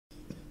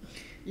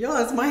Yo,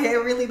 is my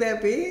hair really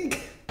that big?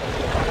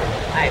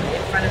 I'm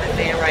in front of the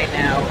fan right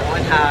now,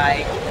 on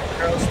high,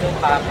 curls still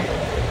popping.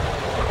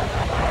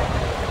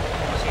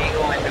 She ain't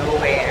going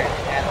nowhere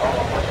at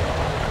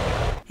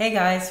all. Hey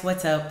guys,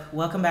 what's up?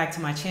 Welcome back to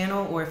my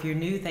channel, or if you're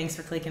new, thanks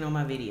for clicking on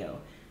my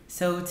video.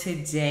 So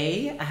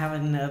today I have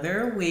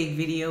another wig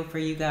video for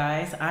you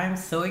guys. I'm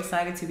so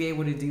excited to be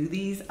able to do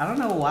these. I don't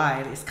know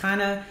why, it's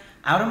kind of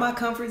out of my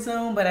comfort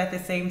zone, but at the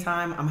same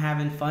time, I'm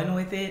having fun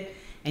with it.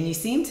 And you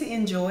seem to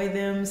enjoy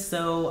them,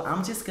 so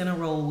I'm just gonna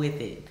roll with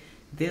it.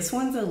 This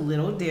one's a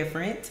little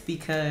different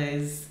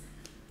because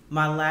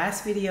my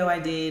last video I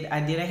did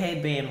a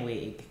headband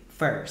wig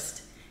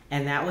first.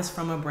 And that was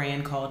from a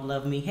brand called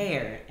Luvme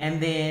Hair. And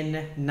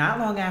then not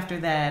long after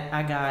that,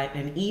 I got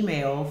an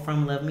email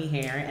from Luvme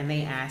Hair and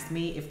they asked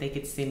me if they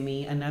could send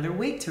me another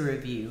wig to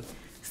review.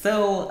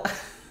 So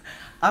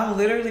I'm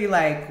literally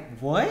like,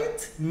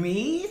 what?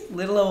 Me?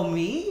 Little old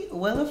me?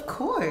 Well, of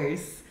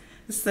course.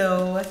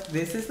 So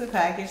this is the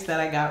package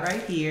that I got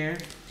right here.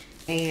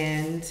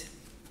 And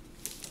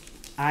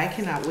I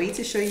cannot wait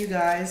to show you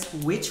guys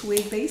which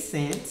wig they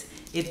sent.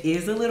 It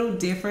is a little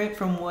different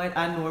from what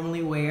I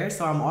normally wear,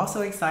 so I'm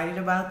also excited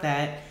about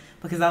that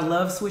because I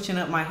love switching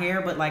up my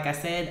hair, but like I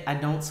said, I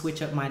don't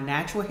switch up my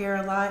natural hair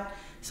a lot,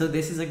 so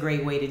this is a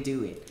great way to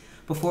do it.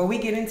 Before we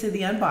get into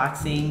the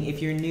unboxing,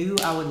 if you're new,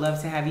 I would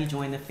love to have you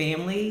join the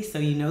family, so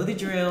you know the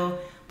drill.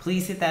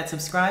 Please hit that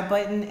subscribe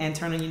button and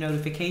turn on your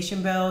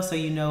notification bell so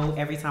you know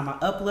every time I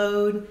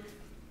upload.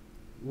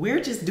 We're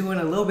just doing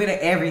a little bit of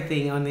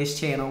everything on this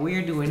channel.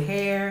 We're doing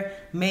hair,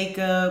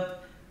 makeup,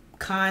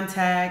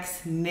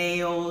 contacts,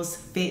 nails,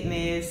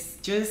 fitness,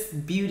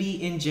 just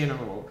beauty in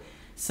general.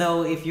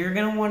 So if you're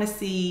gonna want to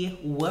see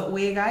what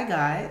wig I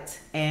got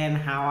and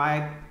how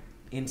I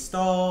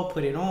install,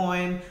 put it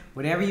on,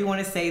 whatever you want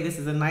to say, this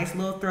is a nice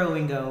little throw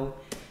and go,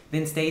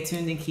 then stay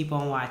tuned and keep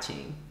on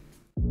watching.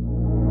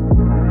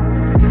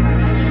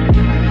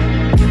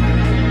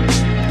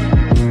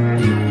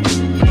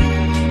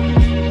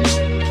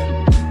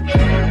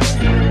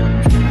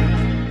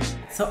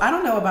 So I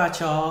don't know about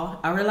y'all,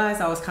 I realized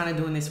I was kind of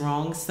doing this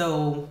wrong.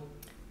 So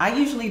I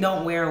usually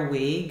don't wear a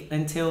wig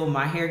until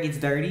my hair gets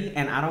dirty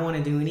and I don't want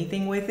to do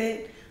anything with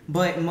it.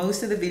 But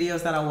most of the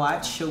videos that I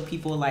watch show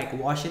people like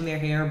washing their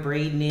hair,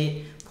 braiding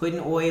it, putting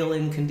oil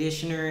and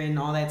conditioner and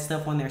all that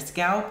stuff on their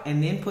scalp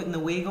and then putting the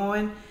wig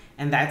on.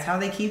 And that's how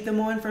they keep them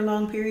on for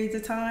long periods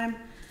of time.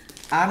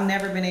 I've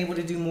never been able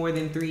to do more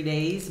than 3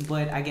 days,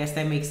 but I guess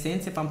that makes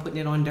sense if I'm putting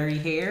it on dirty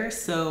hair.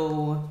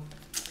 So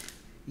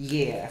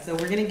yeah, so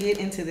we're gonna get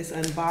into this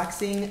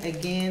unboxing.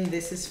 Again,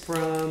 this is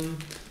from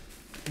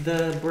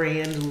the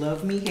brand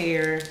Luvme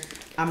Hair.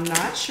 I'm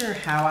not sure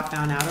how I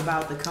found out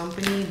about the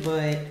company,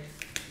 but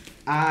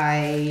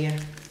I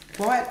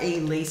bought a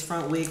lace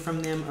front wig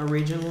from them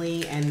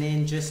originally and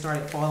then just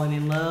started falling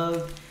in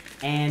love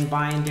and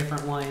buying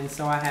different ones.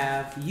 So I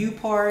have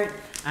U-part,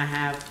 I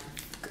have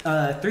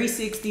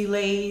 360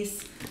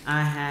 lace,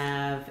 I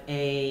have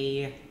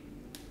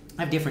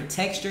different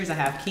textures. I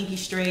have kinky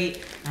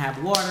straight, I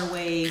have water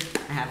wave,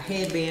 I have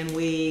headband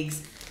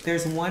wigs.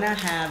 There's one I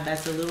have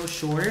that's a little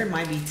shorter, it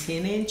might be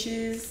 10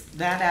 inches.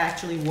 That I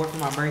actually wore for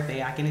my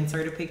birthday. I can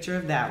insert a picture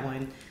of that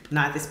one.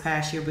 Not this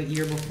past year, but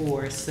year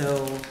before.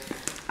 So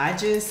I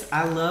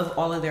love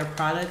all of their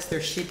products.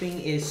 Their shipping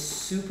is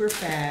super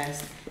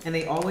fast and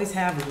they always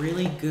have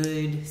really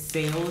good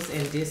sales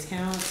and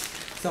discounts.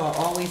 So I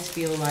always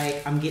feel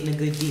like I'm getting a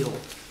good deal.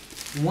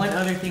 One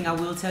other thing I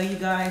will tell you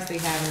guys, they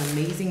have an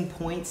amazing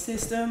point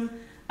system.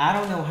 I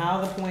don't know how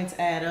the points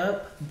add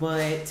up,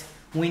 but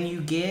when you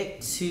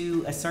get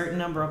to a certain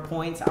number of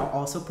points, I'll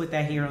also put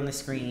that here on the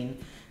screen,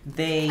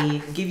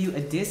 they give you a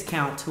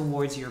discount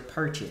towards your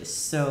purchase.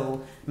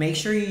 So make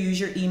sure you use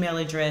your email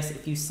address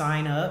if you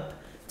sign up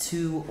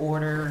to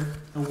order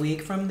a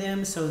wig from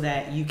them so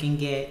that you can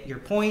get your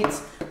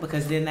points,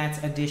 because then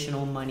that's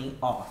additional money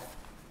off.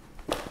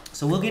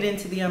 So we'll get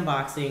into the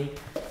unboxing.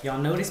 Y'all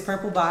know this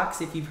purple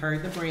box, if you've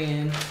heard the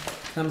brand,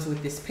 comes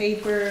with this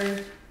paper,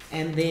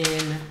 and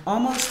then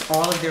almost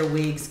all of their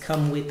wigs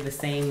come with the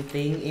same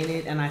thing in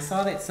it. And I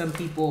saw that some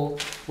people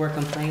were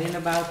complaining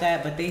about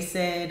that, but they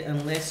said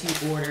unless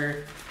you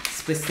order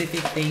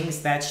specific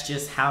things, that's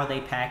just how they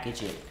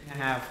package it. I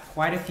have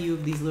quite a few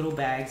of these little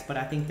bags, but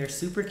I think they're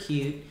super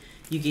cute.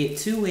 You get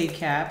 2 wig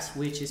caps,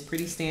 which is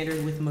pretty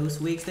standard with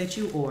most wigs that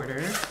you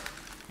order.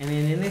 And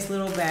then in this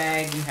little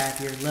bag, you have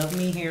your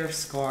Luvme Hair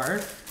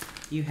scarf.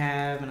 You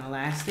have an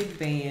elastic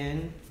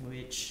band,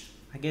 which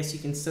I guess you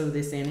can sew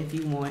this in if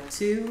you want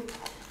to.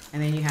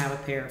 And then you have a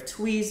pair of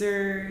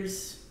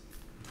tweezers.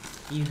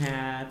 You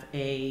have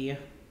a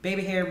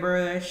baby hair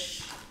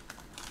brush.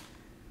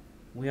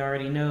 We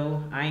already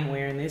know I ain't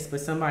wearing this, but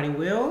somebody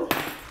will.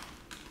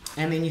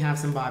 And then you have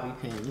some bobby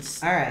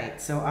pins. All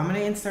right, so I'm gonna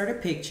insert a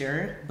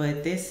picture,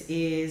 but this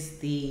is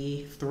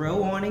the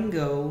throw on and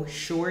go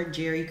short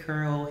jerry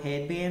curl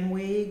headband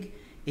wig.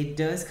 It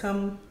does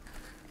come,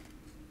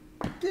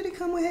 did it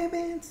come with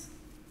headbands?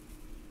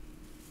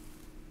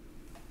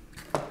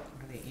 Are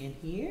they in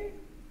here?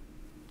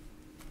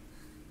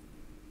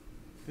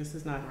 This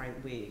is not the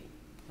right wig.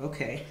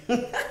 Okay.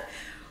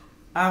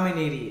 I'm an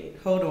idiot.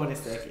 Hold on a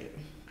second.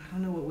 I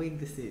don't know what wig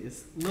this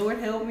is. Lord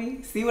help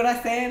me. See what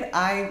I said?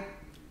 I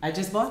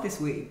just bought this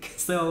wig.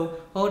 So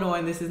hold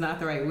on, this is not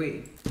the right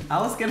wig. I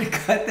was gonna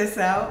cut this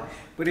out,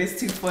 but it's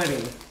too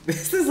funny.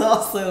 This is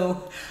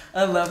also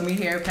a Love Me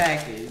hair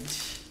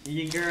package.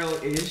 Your girl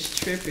is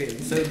tripping.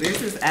 So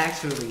this is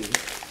actually,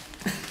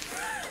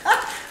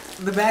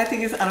 the bad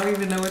thing is I don't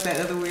even know what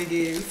that other wig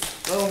is.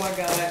 Oh my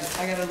God,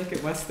 I gotta look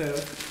at my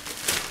stuff.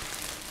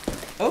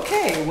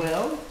 Okay,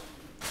 well,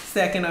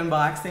 second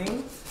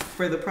unboxing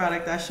for the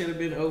product I should have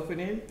been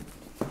opening.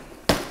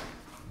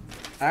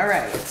 All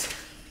right.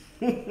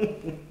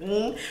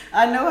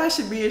 I know I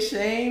should be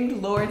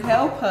ashamed. Lord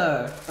help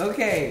her.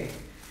 Okay,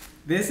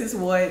 this is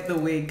what the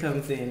wig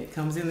comes in. It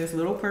comes in this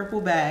little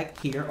purple bag.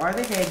 Here are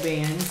the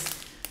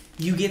headbands.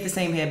 You get the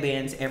same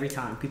headbands every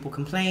time. People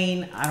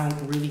complain. I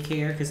don't really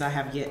care because I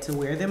have yet to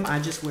wear them. I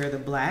just wear the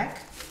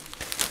black.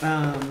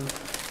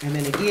 And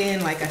then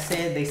again, like I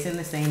said, they send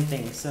the same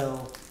thing.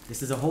 So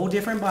this is a whole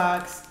different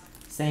box,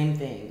 same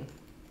thing.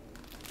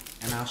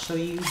 And I'll show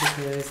you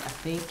because I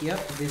think,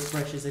 yep, this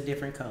brush is a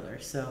different color.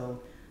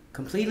 So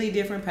completely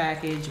different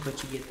package,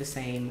 but you get the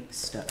same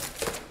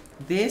stuff.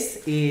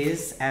 This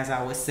is, as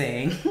I was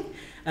saying,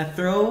 a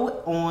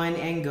throw on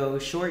and go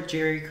short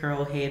jerry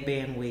curl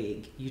headband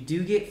wig. You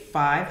do get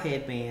 5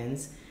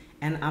 headbands,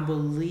 and I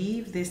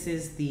believe this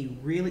is the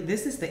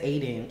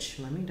 8-inch.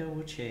 Let me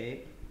double check.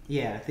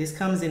 Yeah, this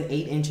comes in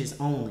 8 inches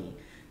only.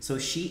 So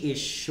she is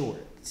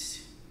short.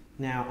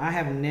 Now, I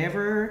have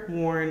never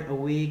worn a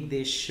wig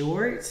this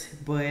short,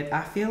 but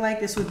I feel like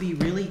this would be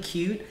really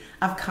cute.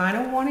 I've kind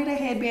of wanted a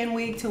headband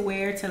wig to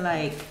wear to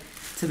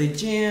the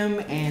gym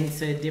and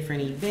to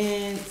different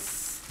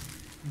events.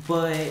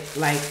 But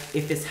like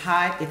if it's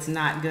hot, it's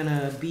not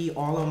gonna be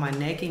all on my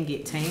neck and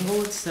get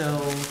tangled. So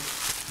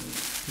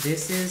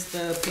this is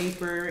the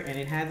paper and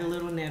it had the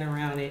little net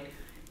around it.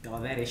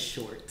 Y'all, that is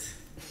short.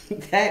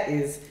 That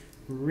is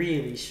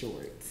really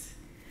short.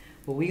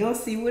 But we gonna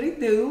see what it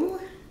do.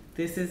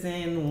 This is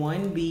in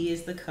 1B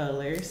is the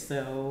color.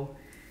 So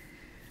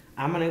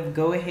I'm gonna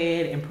go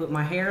ahead and put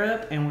my hair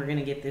up and we're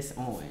gonna get this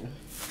on.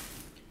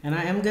 And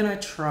I am gonna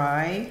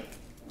try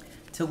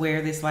to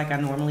wear this like I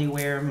normally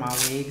wear my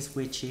wigs,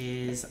 which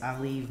is I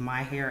leave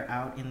my hair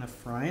out in the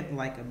front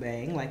like a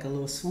bang, like a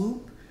little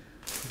swoop.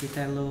 Get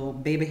that little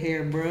baby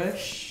hair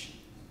brush,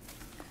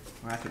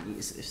 or I could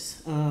use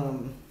this,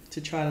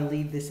 to try to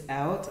leave this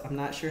out. I'm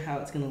not sure how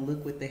it's gonna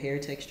look with the hair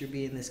texture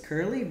being this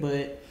curly,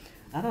 but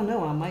I don't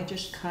know, I might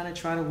just kind of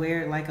try to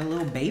wear it like a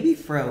little baby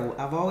fro.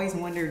 I've always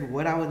wondered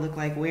what I would look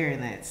like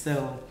wearing that.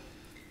 So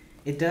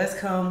it does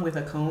come with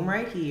a comb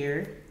right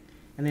here.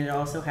 And then it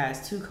also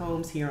has 2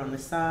 combs here on the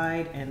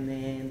side, and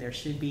then there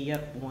should be,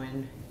 yep,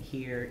 one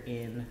here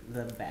in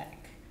the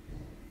back.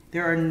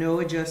 There are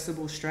no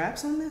adjustable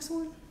straps on this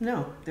one.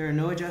 No, there are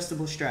no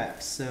adjustable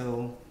straps.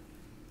 So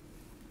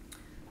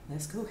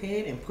let's go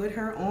ahead and put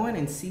her on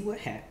and see what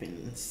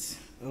happens.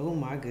 Oh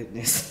my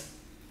goodness.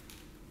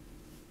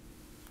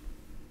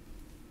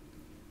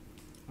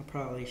 I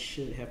probably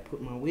should have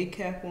put my wig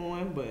cap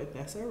on, but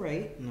that's all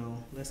right.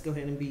 No, let's go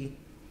ahead and be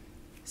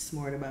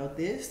smart about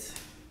this.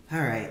 All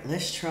right,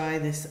 let's try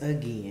this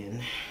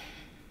again.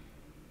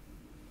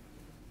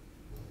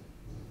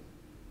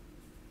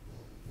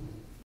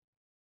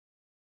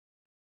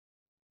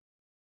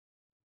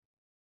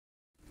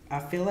 I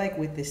feel like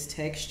with this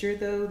texture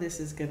though, this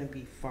is gonna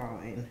be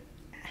fine.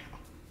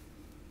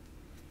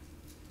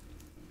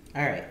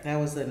 All right, that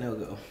was a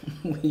no-go.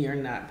 We are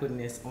not putting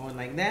this on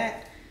like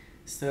that.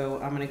 So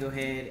I'm gonna go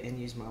ahead and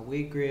use my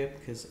wig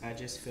grip because I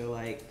just feel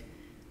like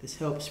this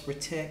helps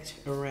protect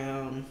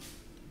around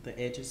the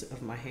edges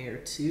of my hair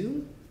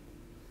too,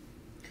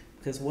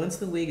 because once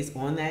the wig is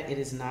on that, it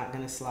is not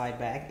going to slide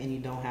back and you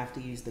don't have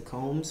to use the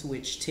combs,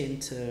 which tend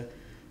to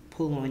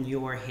pull on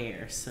your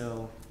hair.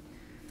 So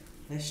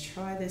let's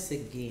try this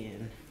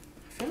again.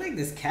 I feel like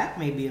this cap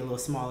may be a little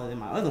smaller than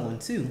my other one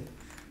too.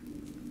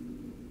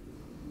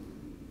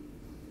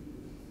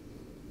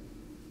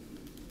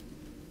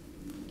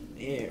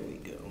 There we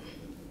go.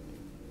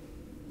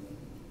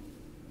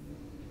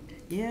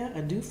 Yeah,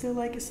 I do feel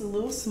like it's a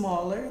little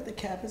smaller. The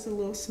cap is a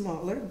little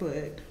smaller,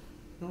 but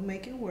we'll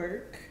make it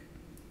work.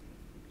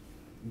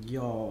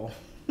 Y'all,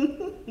 let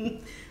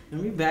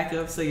me back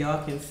up so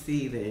y'all can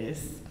see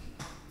this.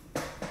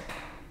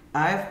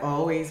 I've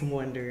always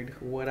wondered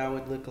what I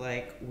would look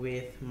like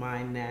with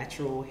my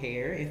natural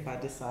hair if I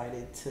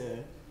decided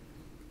to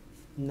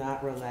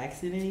not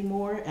relax it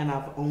anymore, and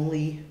I've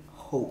only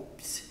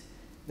hoped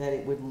that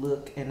it would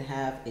look and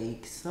have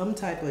some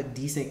type of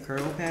decent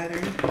curl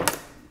pattern.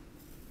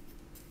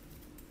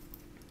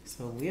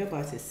 So we're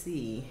about to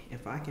see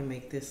if I can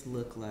make this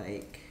look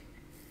like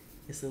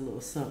it's a little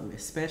something,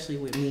 especially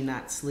with me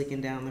not slicking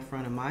down the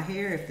front of my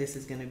hair. If this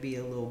is gonna be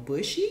a little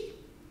bushy,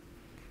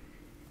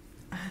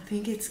 I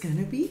think it's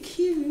gonna be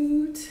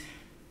cute.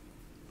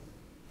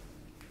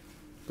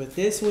 But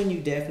this one you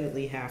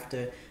definitely have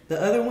to,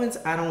 the other ones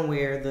I don't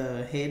wear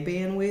the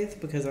headband with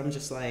because I'm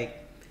just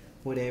like,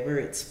 whatever,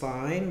 it's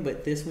fine.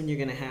 But this one you're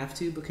gonna have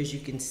to, because you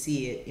can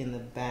see it in the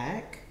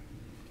back.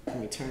 Let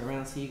me turn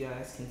around so you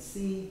guys can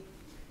see.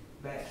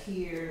 Back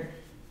here,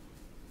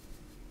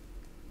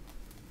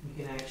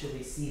 you can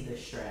actually see the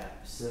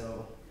strap.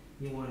 So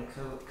you wanna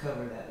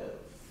cover that up.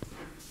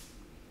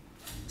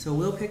 So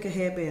we'll pick a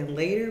headband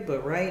later,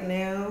 but right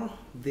now,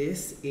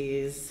 this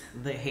is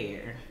the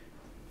hair.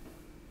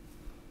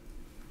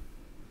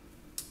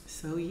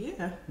 So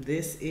yeah,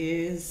 this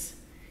is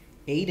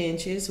 8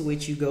 inches,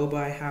 which you go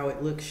by how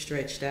it looks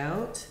stretched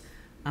out.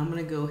 I'm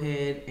gonna go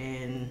ahead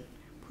and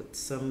put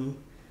some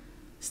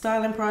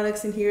styling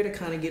products in here to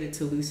kind of get it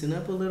to loosen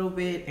up a little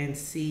bit and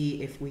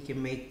see if we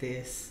can make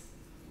this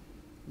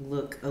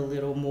look a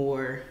little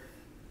more,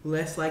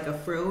 less like a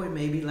fro and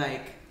maybe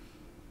like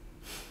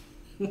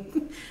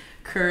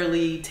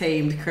curly,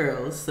 tamed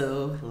curls.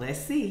 So let's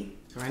see.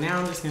 So right now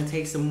I'm just gonna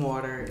take some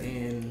water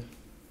and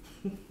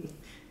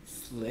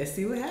let's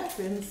see what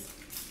happens.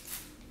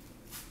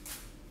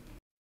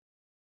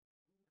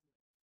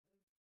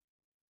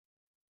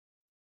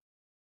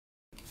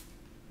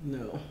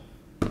 No.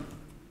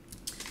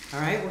 All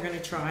right, we're gonna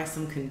try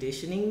some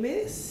conditioning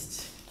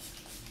mist.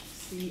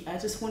 See, I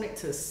just want it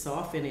to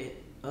soften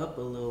it up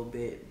a little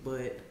bit,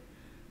 but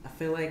I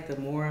feel like the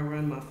more I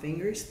run my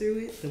fingers through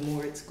it, the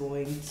more it's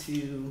going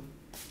to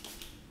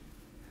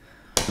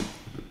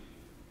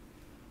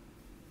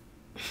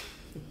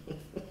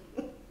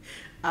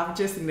I've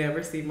just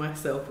never seen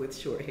myself with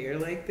short hair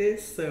like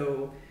this.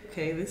 So,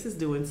 okay, this is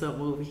doing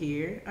something over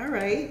here. All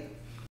right.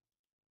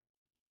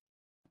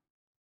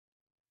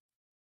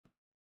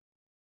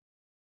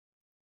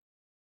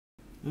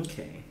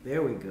 Okay,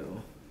 there we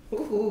go.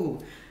 Ooh,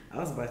 I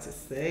was about to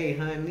say,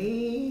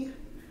 honey.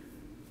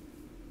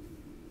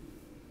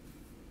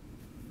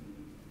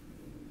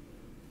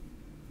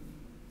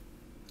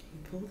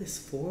 Pull this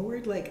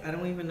forward? Like, I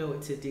don't even know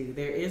what to do.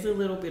 There is a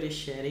little bit of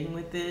shedding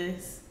with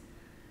this,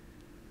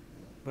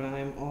 but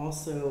I'm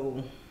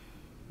also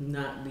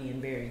not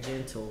being very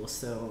gentle,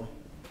 so.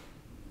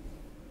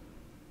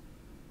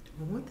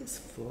 I want this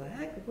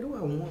flat. What do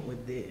I want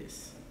with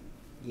this?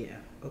 Yeah,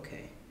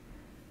 okay.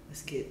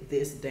 Let's get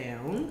this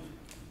down.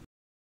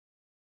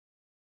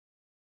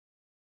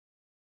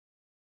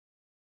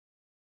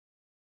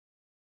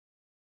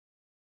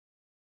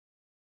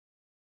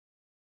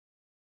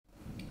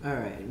 All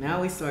right,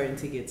 now we're starting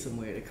to get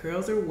somewhere. The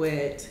curls are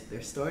wet.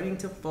 They're starting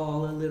to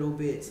fall a little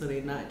bit, so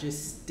they're not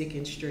just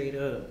sticking straight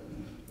up.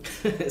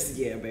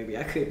 Yeah, baby,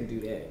 I couldn't do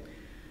that.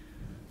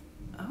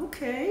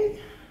 Okay.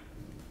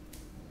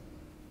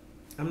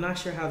 I'm not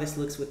sure how this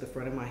looks with the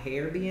front of my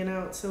hair being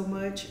out so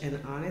much. And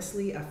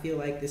honestly, I feel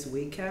like this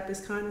wig cap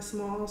is kind of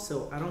small,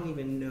 so I don't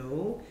even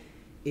know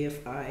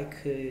if I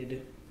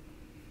could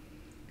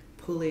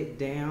pull it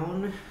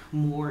down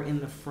more in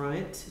the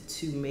front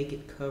to make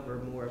it cover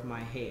more of my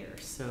hair.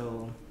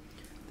 So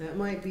that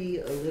might be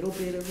a little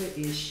bit of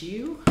an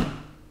issue.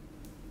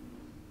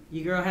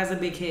 Your girl has a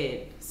big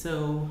head,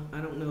 so I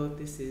don't know if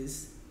this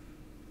is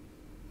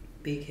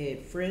big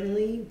head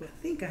friendly, but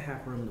I think I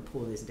have room to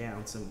pull this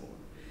down some more.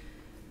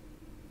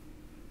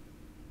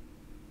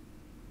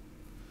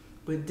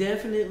 But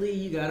definitely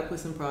you gotta put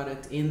some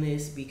product in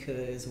this,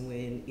 because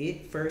when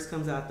it first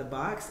comes out the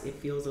box, it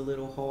feels a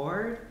little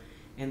hard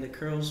and the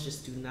curls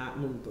just do not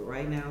move. But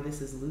right now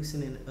this is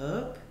loosening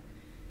up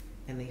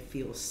and they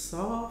feel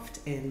soft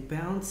and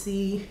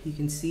bouncy. You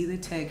can see the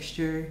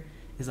texture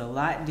is a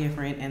lot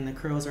different and the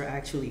curls are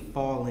actually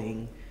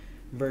falling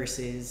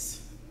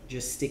versus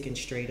just sticking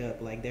straight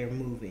up like they're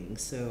moving.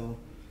 So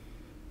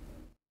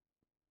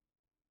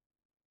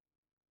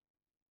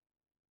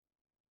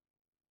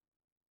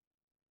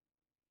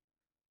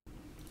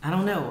I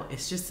don't know,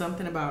 it's just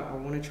something about, I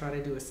want to try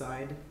to do a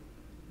side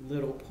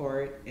little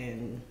part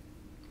and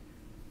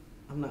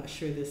I'm not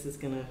sure this is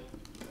gonna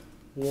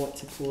want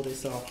to pull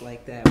this off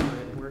like that,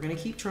 but we're gonna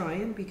keep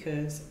trying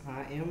because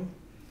I am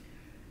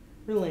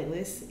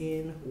relentless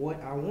in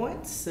what I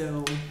want.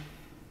 So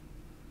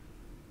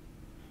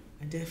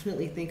I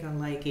definitely think I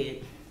like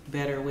it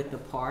better with the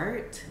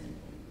part.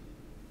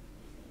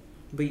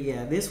 But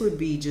yeah, this would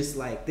be just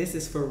like, this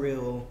is for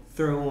real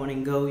throw on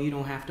and go. You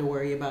don't have to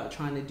worry about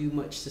trying to do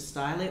much to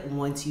style it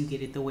once you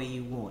get it the way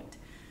you want.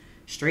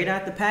 Straight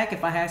out the pack,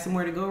 if I had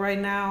somewhere to go right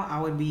now, I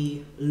would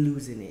be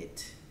losing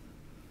it.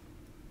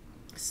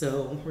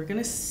 So we're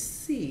gonna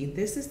see.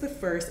 This is the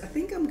first. I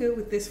think I'm good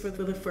with this for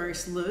the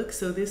first look.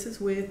 So this is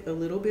with a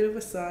little bit of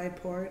a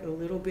side part, a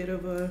little bit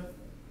of a,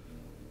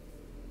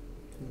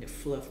 I'm gonna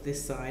fluff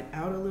this side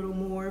out a little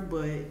more,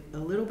 but a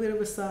little bit of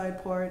a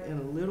side part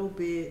and a little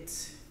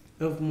bit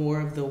of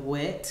more of the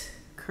wet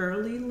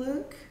curly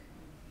look.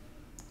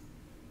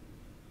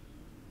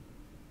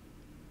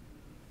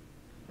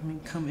 I'm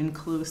gonna come in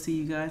close to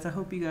you guys. I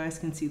hope you guys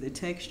can see the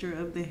texture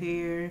of the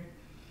hair.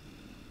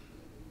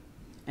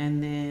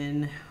 And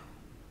then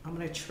I'm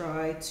gonna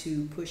try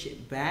to push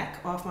it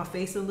back off my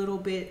face a little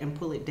bit and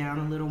pull it down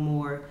a little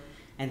more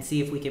and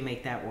see if we can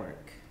make that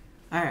work.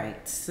 All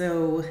right,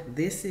 so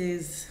this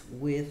is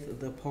with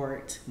the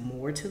part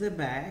more to the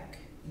back.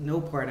 No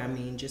part, I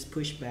mean, just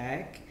push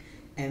back.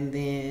 And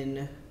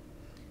then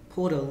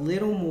pulled a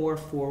little more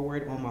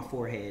forward on my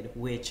forehead,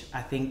 which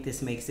I think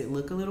this makes it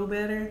look a little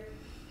better.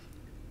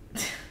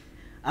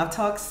 I've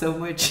talked so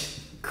much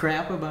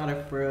crap about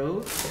a fro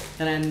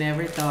that I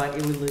never thought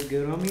it would look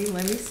good on me.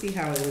 Let me see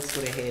how it looks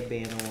with a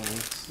headband on.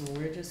 So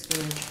we're just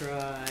gonna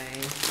try,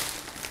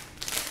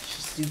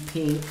 just do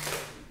pink.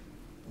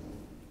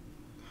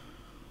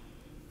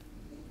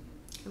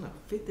 I'm gonna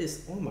fit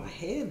this on my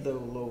head though,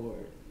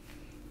 Lord.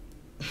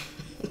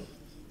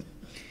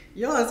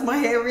 Yo, is my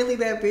head really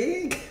that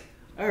big?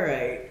 All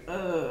right,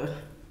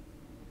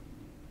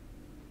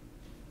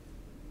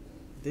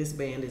 this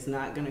band is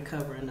not gonna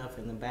cover enough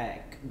in the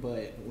back,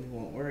 but we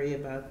won't worry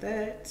about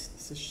that.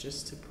 This is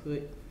just to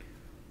put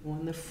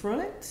on the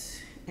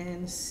front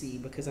and see,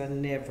 because I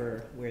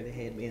never wear the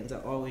headbands. I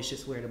always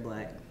just wear the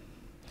black.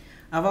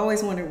 I've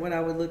always wondered what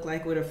I would look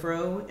like with a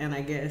fro, and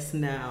I guess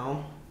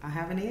now I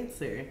have an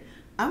answer.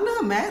 I'm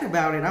not mad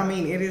about it. I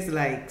mean, it is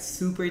like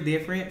super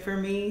different for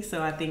me,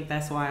 so I think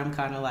that's why I'm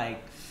kind of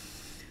like,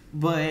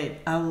 but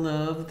I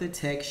love the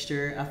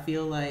texture. I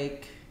feel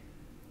like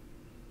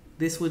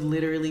this would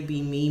literally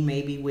be me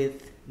maybe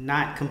with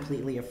not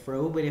completely a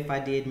fro, but if I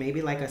did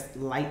maybe like a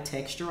light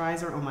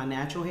texturizer on my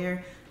natural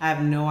hair. I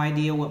have no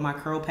idea what my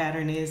curl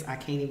pattern is. I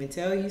can't even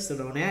tell you, so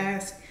don't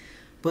ask.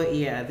 But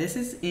yeah, this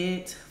is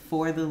it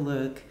for the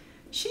look.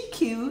 She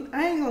cute,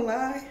 I ain't gonna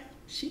lie.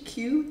 She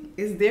cute.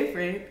 It's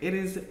different. It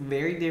is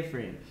very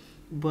different.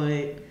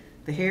 But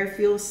the hair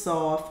feels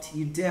soft.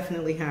 You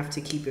definitely have to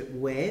keep it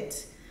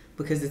wet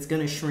because it's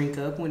gonna shrink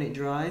up when it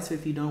dries, so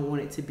if you don't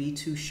want it to be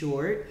too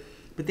short.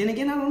 But then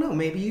again, I don't know,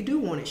 maybe you do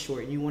want it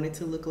short and you want it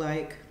to look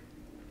like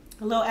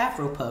a little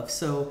afro puff.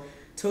 So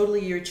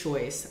totally your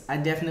choice. I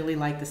definitely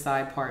like the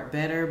side part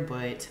better,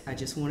 but I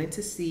just wanted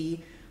to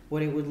see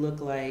what it would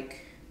look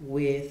like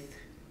with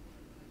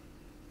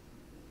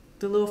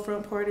the little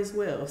front part as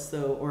well.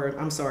 So, or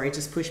I'm sorry,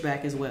 just push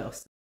back as well.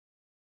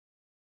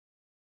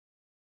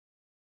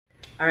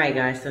 All right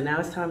guys, so now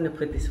it's time to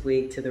put this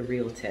wig to the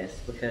real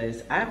test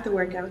because I have to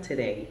work out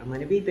today. I'm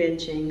gonna be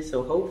benching,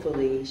 so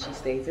hopefully she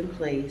stays in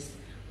place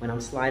when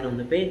I'm slide on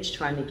the bench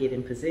trying to get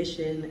in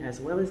position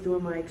as well as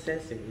doing my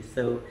accessories.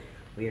 So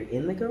we're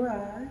in the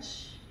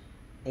garage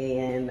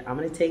and I'm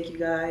gonna take you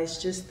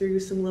guys just through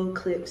some little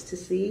clips to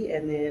see,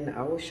 and then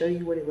I will show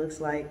you what it looks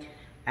like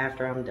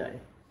after I'm done.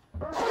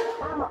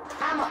 I'm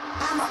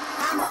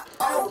a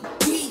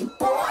OG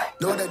boy.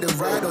 Know that they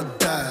ride or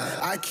die.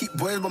 I keep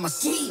boys by my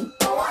side.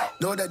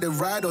 Know that they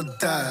ride or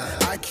die.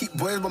 I keep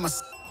boys by my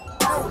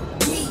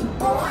OG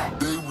boy.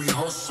 Day we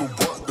hustle,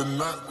 but the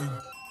night we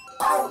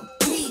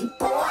OG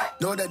boy.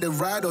 Know that they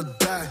ride or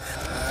die.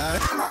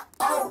 I'm a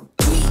OG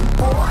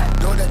boy.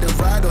 Know that they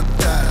ride or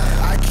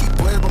die. I keep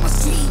boys by my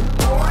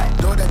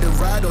side. Know that they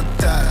ride or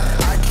die.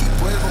 I keep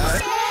boys by my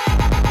side.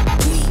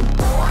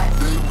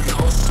 Day we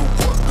hustle,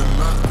 but the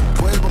night we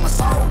boys by my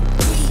side.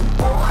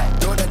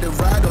 Know that they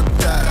ride or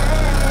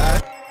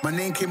die. My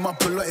name came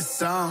up a lot, it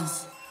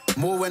sounds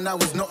more when I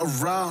was not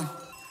around.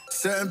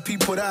 Certain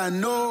people that I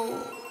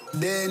know,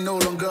 they ain't no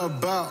longer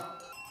about.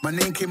 My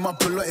name came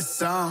up a lot, it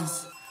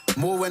sounds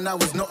more when I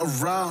was not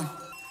around.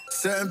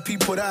 Certain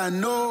people that I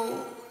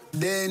know,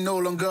 they ain't no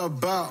longer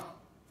about.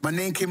 My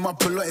name came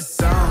up a lot, it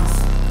sounds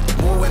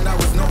more when I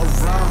was not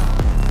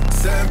around.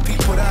 Certain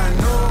people that I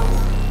know,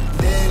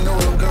 they ain't no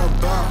longer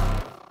about.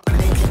 My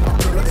name came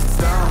up a lot, it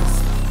sounds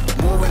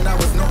more when I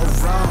was not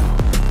around.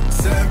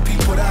 Certain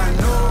people that I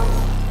know,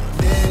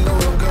 they ain't no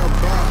longer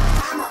about.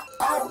 I'm a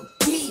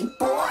OG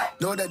boy.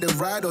 Know that they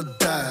ride or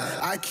die.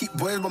 I keep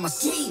boys by my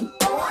side.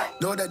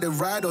 Know that they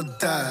ride or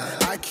die.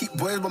 I keep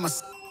boys by my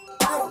side.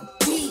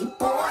 OG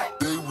boy.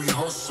 Day we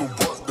hustle,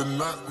 but the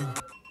night we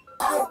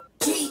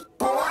OG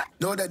boy.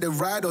 Know that they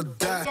ride or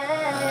die.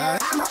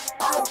 I'm a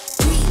OG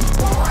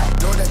boy.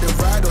 Know that they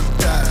ride or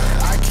die.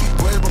 I keep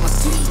boys by my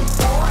side.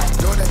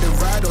 Know that they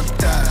ride or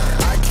die.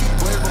 I keep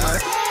boys by my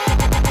side.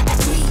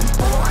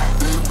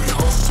 Day we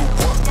hustle,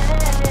 but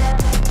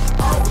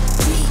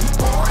OG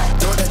boy.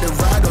 Know that they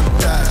ride or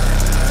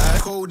die.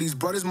 Cold, these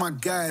brothers my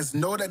guys.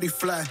 Know that they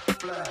fly.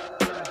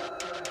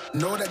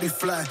 Know that they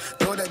fly,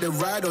 know that they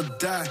ride or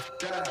die.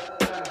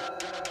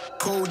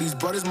 Cold, these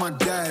brothers my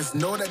guys.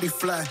 Know that they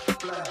fly.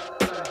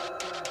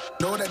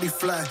 Know that they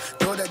fly,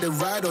 know that they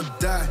ride or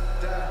die.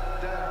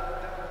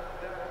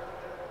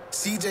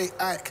 CJ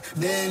Ike,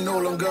 they ain't no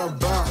longer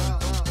about.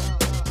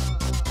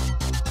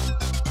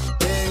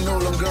 They ain't no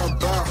longer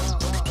about.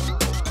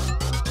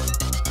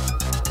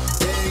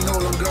 They ain't no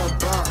longer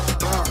about.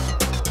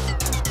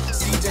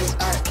 CJ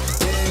Ike,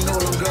 they ain't no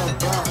longer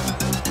about.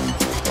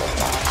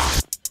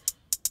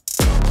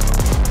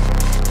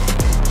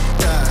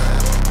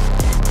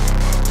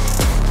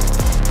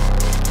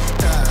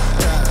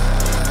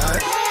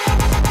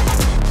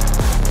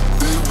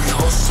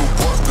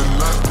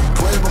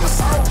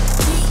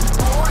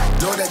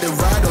 Know that they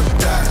ride or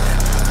die.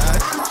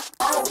 I'm a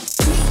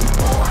OG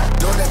boy.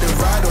 Know that they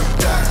ride or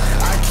die.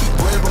 I keep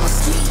boys by my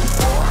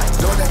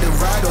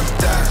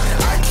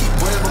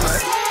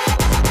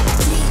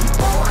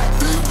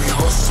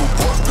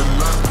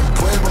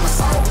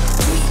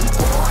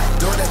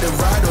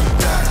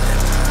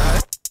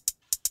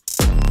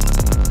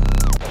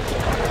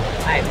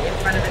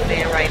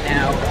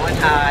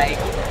high,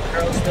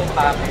 curls still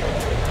popping.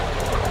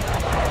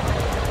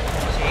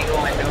 She ain't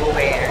going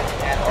nowhere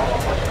at all.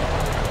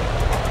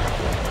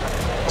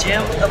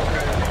 Gym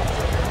approved.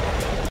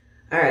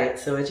 Alright,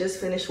 so I just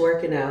finished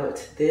working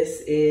out.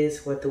 This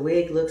is what the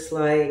wig looks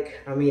like.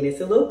 I mean, it's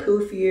a little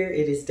poofier.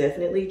 It is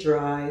definitely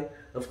dry.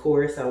 Of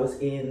course, I was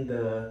in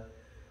the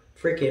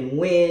freaking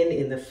wind,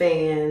 in the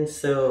fan,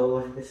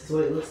 so this is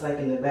what it looks like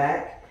in the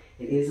back.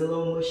 It is a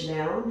little mushed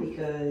down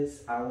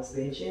because I was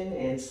benching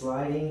and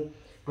sliding,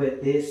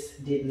 but this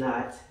did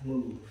not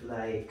move.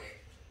 Like,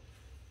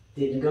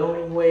 didn't go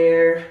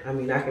anywhere. I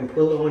mean, I can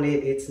pull on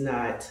it. It's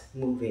not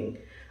moving.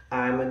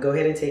 I'm gonna go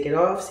ahead and take it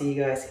off so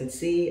you guys can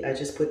see. I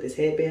just put this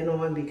headband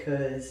on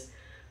because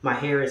my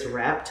hair is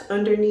wrapped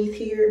underneath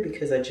here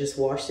because I just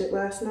washed it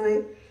last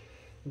night.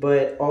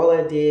 But all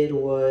I did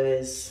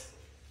was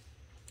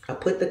I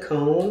put the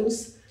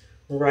combs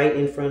right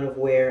in front of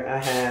where I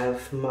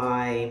have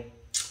my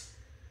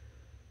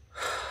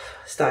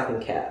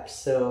stocking caps,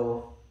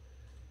 so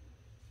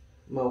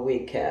my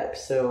wig cap.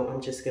 So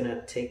I'm just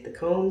gonna take the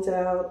combs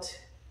out,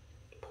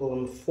 pull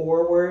them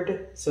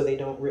forward so they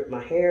don't rip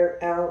my hair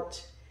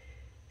out,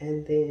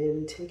 and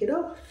then take it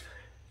off.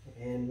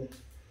 And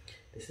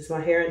this is my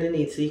hair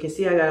underneath. So you can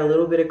see I got a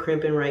little bit of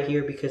crimping right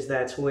here because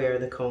that's where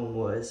the comb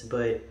was,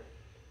 but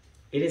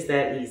it is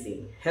that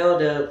easy.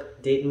 Held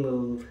up, didn't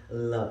move,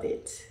 love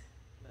it.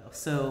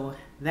 So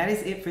that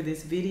is it for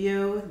this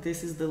video.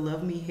 This is the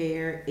Luvme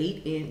Hair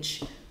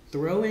 8-inch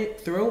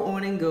throw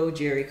on and go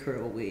Jerry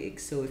curl wig.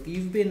 So if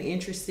you've been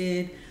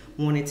interested,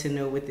 wanted to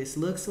know what this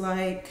looks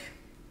like,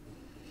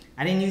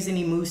 I didn't use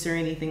any mousse or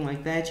anything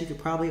like that. You could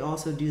probably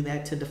also do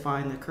that to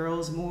define the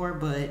curls more,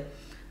 but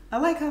I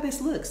like how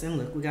this looks. And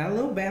look, we got a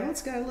little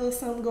bounce, got a little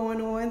something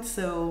going on,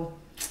 so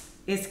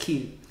it's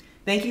cute.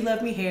 Thank you,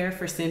 Luvme Hair,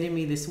 for sending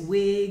me this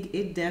wig.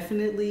 It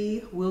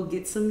definitely will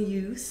get some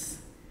use,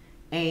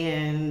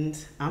 and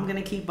I'm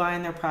gonna keep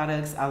buying their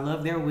products. I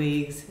love their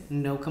wigs.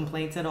 No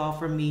complaints at all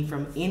from me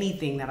from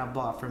anything that I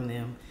bought from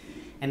them.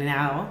 And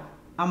now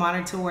I'm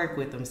honored to work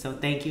with them, so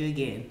thank you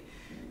again.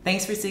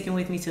 Thanks for sticking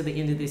with me till the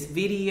end of this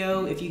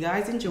video. If you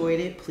guys enjoyed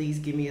it, please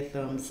give me a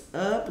thumbs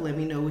up. Let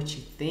me know what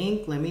you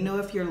think. Let me know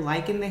if you're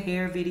liking the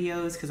hair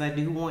videos, because I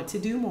do want to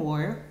do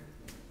more.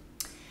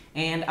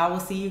 And I will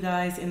see you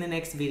guys in the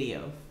next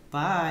video.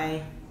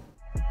 Bye.